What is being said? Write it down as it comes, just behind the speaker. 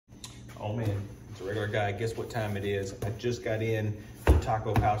Oh man, it's a regular guy. Guess what time it is? I just got in the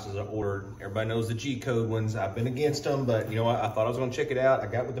taco pouches I ordered. Everybody knows the G-code ones. I've been against them, but you know what? I thought I was gonna check it out. I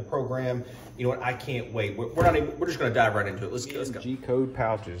got with the program. You know what? I can't wait. We're just gonna dive right into it. Let's go. G-code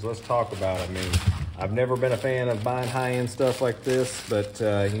pouches. Let's talk about it. I mean, I've never been a fan of buying high-end stuff like this, but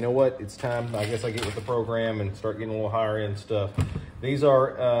you know what? It's time. I guess I get with the program and start getting a little higher-end stuff. These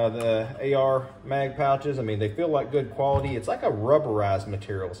are the AR mag pouches. I mean, they feel like good quality. It's like a rubberized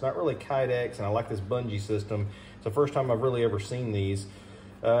material. It's not really Kydex, and I like this bungee system. It's the first time I've really ever seen these.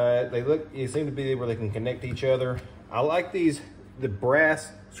 They seem to be where they can connect to each other. I like these, the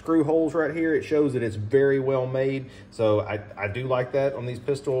brass screw holes right here. It shows that it's very well made. So I do like that on these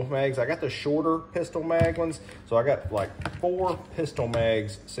pistol mags. I got the shorter pistol mag ones. So I got like 4 pistol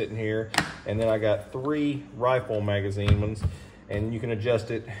mags sitting here. And then I got 3 rifle magazine ones. And you can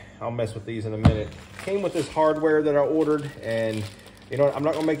adjust it. I'll mess with these in a minute. Came with this hardware that I ordered, and you know, I'm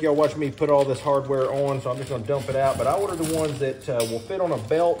not gonna make y'all watch me put all this hardware on, so I'm just gonna dump it out. But I ordered the ones that will fit on a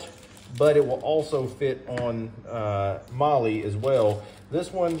belt, but it will also fit on Molly as well.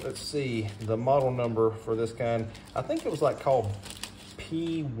 This one, let's see, the model number for this kind, I think it was like called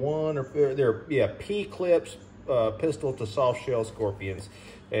P1 or P clips pistol to soft shell scorpions.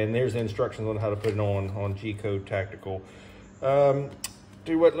 And there's the instructions on how to put it on G-code Tactical.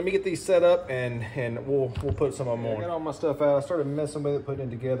 Do what, let me get these set up and we'll put some of them on. I got all my stuff out. I started messing with it, putting it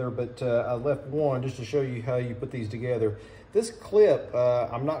together, but I left one just to show you how you put these together. This clip,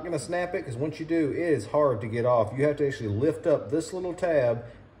 I'm not gonna snap it, because once you do, it is hard to get off. You have to actually lift up this little tab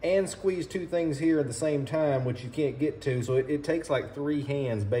and squeeze 2 things here at the same time, which you can't get to. So it takes like 3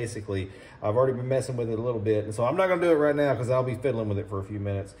 hands, basically. I've already been messing with it a little bit. And so I'm not gonna do it right now, because I'll be fiddling with it for a few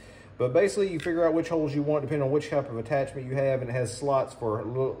minutes. But basically, you figure out which holes you want, depending on which type of attachment you have, and it has slots for a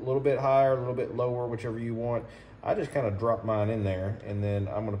little bit higher, a little bit lower, whichever you want. I just kind of drop mine in there, and then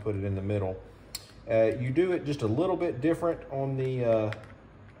I'm gonna put it in the middle. You do it just a little bit different on the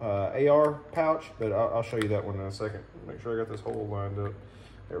AR pouch, but I'll show you that one in a second. Make sure I got this hole lined up.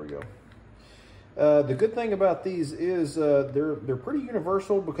 There we go. The good thing about these is they're pretty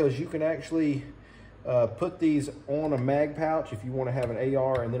universal, because you can actually put these on a mag pouch if you want to have an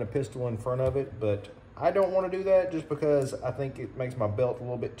AR and then a pistol in front of it. But I don't want to do that, just because I think it makes my belt a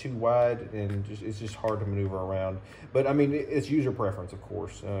little bit too wide, and it's just hard to maneuver around. But I mean, it's user preference, of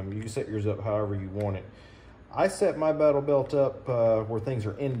course. You can set yours up however you want it. I set my battle belt up where things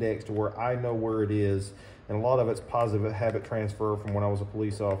are indexed to where I know where it is. And a lot of it's positive habit transfer from when I was a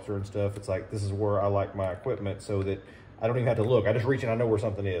police officer and stuff. It's like, this is where I like my equipment, so that I don't even have to look. I just reach and I know where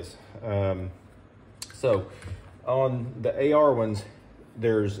something is. So on the AR ones,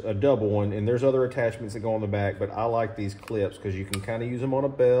 there's a double one, and there's other attachments that go on the back, but I like these clips because you can kind of use them on a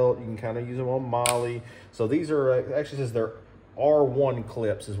belt, you can kind of use them on Molly. So these are, actually says they're R1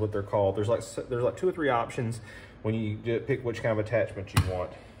 clips is what they're called. There's like 2 or 3 options when you pick which kind of attachment you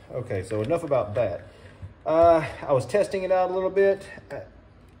want. Okay, so enough about that. I was testing it out a little bit.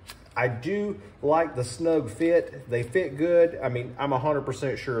 I do like the snug fit. They fit good. I mean, I'm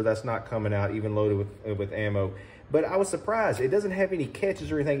 100% sure that's not coming out even loaded with ammo. But I was surprised. It doesn't have any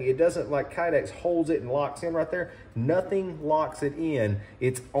catches or anything. It doesn't, like Kydex holds it and locks in right there. Nothing locks it in.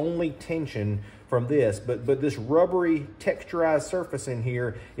 It's only tension from this. But this rubbery texturized surface in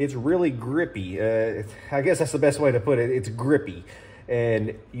here, it's really grippy. I guess that's the best way to put it. It's grippy.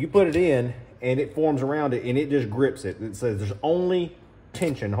 And you put it in and it forms around it and it just grips it. It says there's only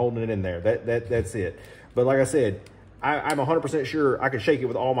tension holding it in there. That's it. But like I said, I'm 100% sure I could shake it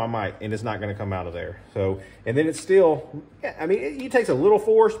with all my might and it's not going to come out of there. So, and then it's still, I mean, it takes a little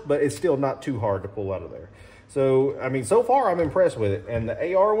force, but it's still not too hard to pull out of there. So, I mean, so far I'm impressed with it. And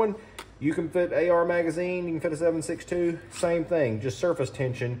the AR one, you can fit AR magazine, you can fit a 7.62, same thing, just surface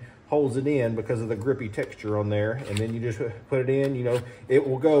tension holds it in because of the grippy texture on there. And then you just put it in, you know, it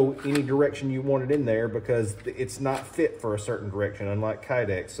will go any direction you want it in there because it's not fit for a certain direction, unlike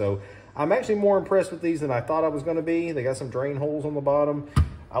Kydex. So I'm actually more impressed with these than I thought I was going to be. They got some drain holes on the bottom.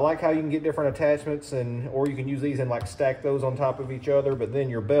 I like how you can get different attachments, or you can use these and like stack those on top of each other, but then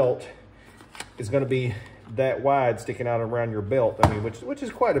your belt is going to be that wide sticking out around your belt. I mean, which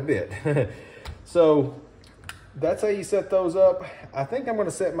is quite a bit. So that's how you set those up. I think I'm going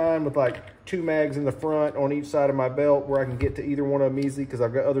to set mine with like 2 mags in the front on each side of my belt where I can get to either one of them easily, because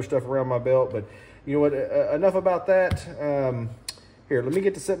I've got other stuff around my belt. But you know what, enough about that. Here, let me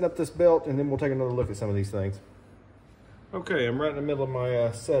get to setting up this belt and then we'll take another look at some of these things. Okay, I'm right in the middle of my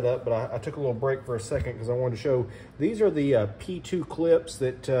setup, but I took a little break for a second because I wanted to show. These are the P2 clips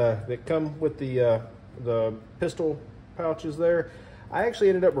that come with the pistol pouches there. I actually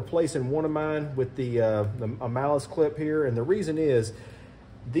ended up replacing one of mine with a malice clip here, and the reason is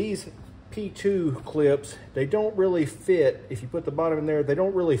these P2 clips, they don't really fit. If you put the bottom in there, they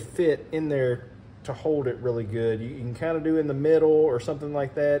don't really fit in there to hold it really good. You can kind of do in the middle or something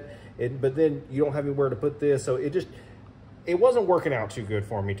like that, but then you don't have anywhere to put this, so it wasn't working out too good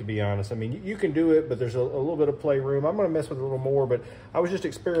for me, to be honest. I mean, you can do it, but there's a little bit of playroom. I'm gonna mess with it a little more, but I was just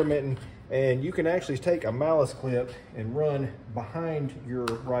experimenting, and you can actually take a malice clip and run behind your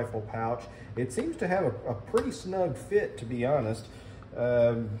rifle pouch. It seems to have a pretty snug fit, to be honest.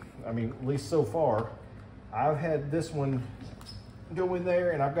 I mean, at least so far. I've had this one go in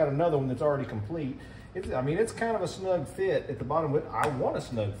there, and I've got another one that's already complete. I mean, it's kind of a snug fit at the bottom, but I want a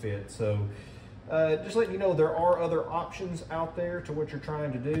snug fit, so just letting you know there are other options out there to what you're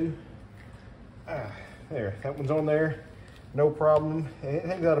trying to do. There, that one's on there, no problem. It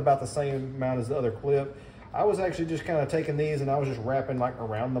hangs out about the same amount as the other clip. I was actually just kind of taking these and I was just wrapping like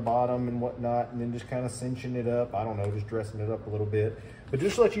around the bottom and whatnot, and then just kind of cinching it up. I don't know, just dressing it up a little bit. But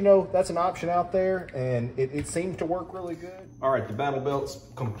just to let you know, that's an option out there, and it seems to work really good. All right, the battle belt's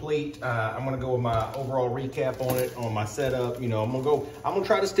complete. I'm gonna go with my overall recap on it, on my setup. You know, I'm gonna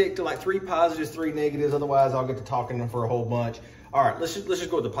try to stick to like 3 positives, 3 negatives. Otherwise, I'll get to talking for a whole bunch. All right, let's just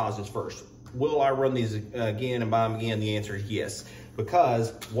go with the positives first. Will I run these again and buy them again? The answer is yes,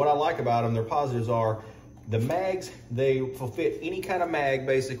 because what I like about them, their positives are, the mags, they will fit any kind of mag,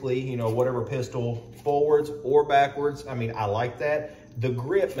 basically, you know, whatever pistol, forwards or backwards. I mean, I like that. The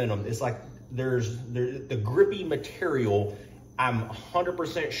grip in them, it's like there's the grippy material. I'm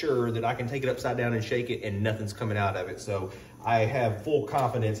 100% sure that I can take it upside down and shake it and nothing's coming out of it. So I have full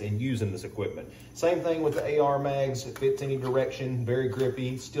confidence in using this equipment. Same thing with the AR mags. It fits any direction, very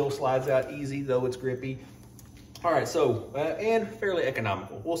grippy, still slides out easy, though it's grippy. All right, so, and fairly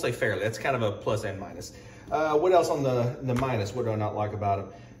economical. We'll say fairly, that's kind of a plus and minus. What else on the minus? What do I not like about it?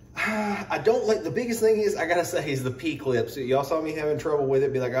 I don't like, the biggest thing is, I gotta say, is the P clips. Y'all saw me having trouble with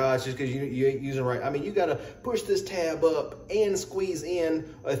it, be like, it's just because you ain't using it right. I mean, you gotta push this tab up and squeeze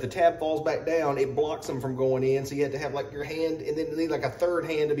in. If the tab falls back down, it blocks them from going in, so you have to have like your hand, and then you need like a third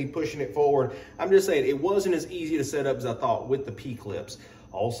hand to be pushing it forward. I'm just saying, it wasn't as easy to set up as I thought with the P clips.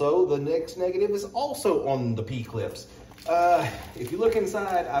 Also, the next negative is also on the P clips. If you look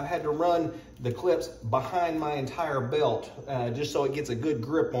inside, I've had to run the clips behind my entire belt, just so it gets a good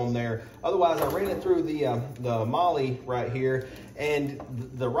grip on there. Otherwise, I ran it through the molly right here, and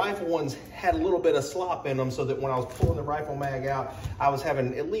the rifle ones had a little bit of slop in them, so that when I was pulling the rifle mag out, I was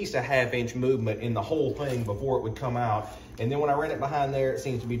having at least a ½ inch movement in the whole thing before it would come out. And then when I ran it behind there, it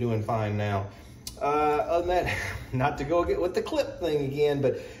seems to be doing fine now. Other than that, not to go get with the clip thing again,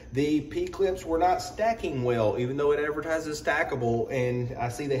 but the P clips were not stacking well, even though it advertises stackable, and I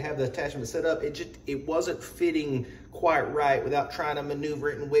see they have the attachment set up. It wasn't fitting quite right without trying to maneuver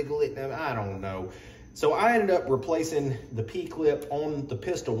it and wiggle it. I don't know. So I ended up replacing the P clip on the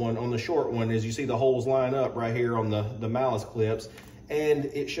pistol one, on the short one, as you see the holes line up right here on the malice clips, and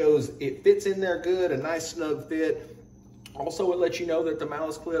it shows it fits in there good, a nice snug fit. Also, it lets you know that the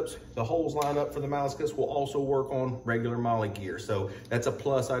malice clips, the holes line up for the malice clips, will also work on regular molly gear. So that's a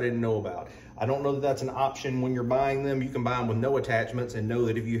plus I didn't know about. I don't know that that's an option when you're buying them. You can buy them with no attachments and know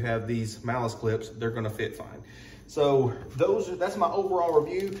that if you have these malice clips, they're gonna fit fine. So that's my overall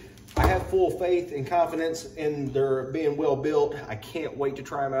review. I have full faith and confidence in their being well built. I can't wait to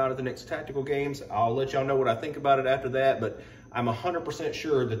try them out at the next tactical games. I'll let y'all know what I think about it after that, but I'm 100%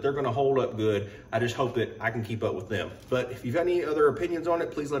 sure that they're gonna hold up good. I just hope that I can keep up with them. But if you've got any other opinions on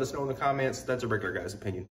it, please let us know in the comments. That's a regular guy's opinion.